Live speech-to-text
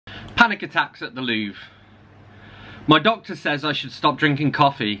Panic attacks at the Louvre. My doctor says I should stop drinking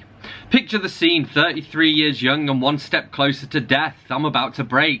coffee. Picture the scene, 33 years young and one step closer to death. I'm about to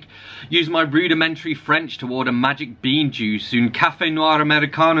break. Use my rudimentary French to order magic bean juice, un café noir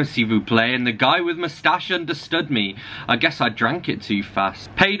americano s'il vous plaît, and the guy with moustache understood me. I guess I drank it too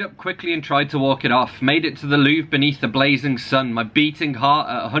fast. Paid up quickly and tried to walk it off. Made it to the Louvre beneath the blazing sun, my beating heart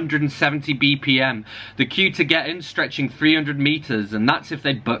at 170 BPM. The queue to get in stretching 300 meters, and that's if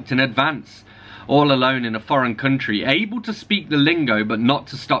they'd booked in advance. All alone in a foreign country, able to speak the lingo but not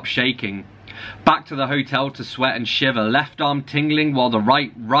to stop shaking. Back to the hotel to sweat and shiver, left arm tingling while the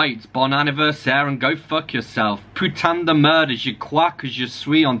right writes bon anniversaire and go fuck yourself. Putain de merde, je crois que je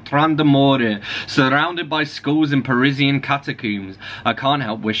suis en train de mourir. Surrounded by schools in Parisian catacombs. I can't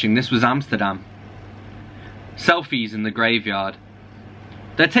help wishing this was Amsterdam. Selfies in the graveyard.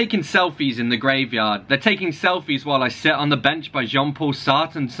 They're taking selfies in the graveyard. They're taking selfies while I sit on the bench by Jean-Paul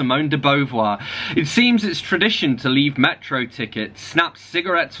Sartre and Simone de Beauvoir. It seems it's tradition to leave metro tickets, snap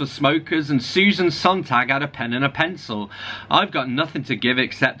cigarettes for smokers, and Susan Sontag had a pen and a pencil. I've got nothing to give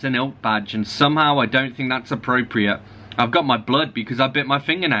except an ilk badge, and somehow I don't think that's appropriate. I've got my blood because I bit my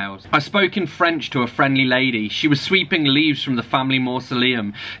fingernails. I spoke in French to a friendly lady. She was sweeping leaves from the family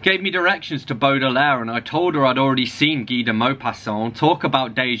mausoleum, gave me directions to Baudelaire, and I told her I'd already seen Guy de Maupassant. Talk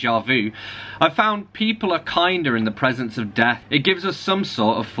about déjà vu. I found people are kinder in the presence of death. It gives us some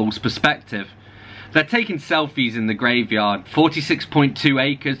sort of false perspective. They're taking selfies in the graveyard. 46.2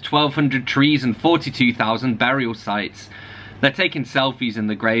 acres, 1,200 trees and 42,000 burial sites. They're taking selfies in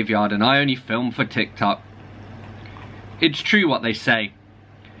the graveyard and I only film for TikTok. It's true what they say.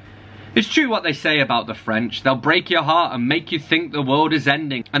 It's true what they say about the French. They'll break your heart and make you think the world is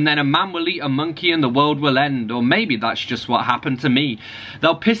ending, and then a man will eat a monkey and the world will end. Or maybe that's just what happened to me.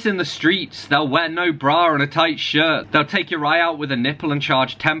 They'll piss in the streets. They'll wear no bra and a tight shirt. They'll take your eye out with a nipple and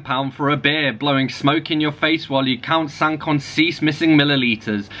charge £10 for a beer, blowing smoke in your face while you count 56 missing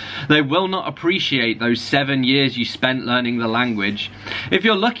milliliters. They will not appreciate those 7 years you spent learning the language. If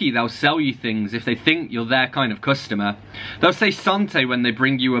you're lucky, they'll sell you things if they think you're their kind of customer. They'll say Sante when they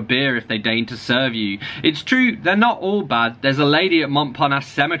bring you a beer if they deign to serve you. It's true, they're not all bad. There's a lady at Montparnasse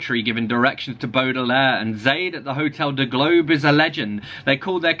Cemetery giving directions to Baudelaire, and Zaid at the Hotel de Globe is a legend. They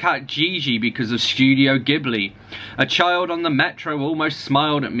call their cat Gigi because of Studio Ghibli. A child on the metro almost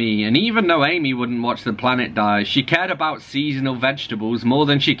smiled at me, and even though Amy wouldn't watch the planet die, she cared about seasonal vegetables more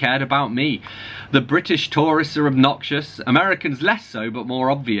than she cared about me. The British tourists are obnoxious, Americans less so but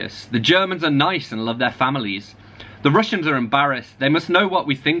more obvious. The Germans are nice and love their families. The Russians are embarrassed. They must know what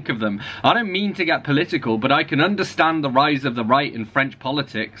we think of them. I don't mean to get political, but I can understand the rise of the right in French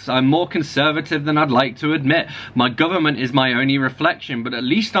politics. I'm more conservative than I'd like to admit. My government is my only reflection, but at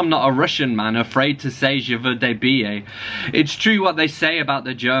least I'm not a Russian man afraid to say je veux des billets. It's true what they say about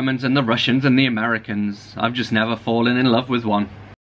the Germans and the Russians and the Americans. I've just never fallen in love with one.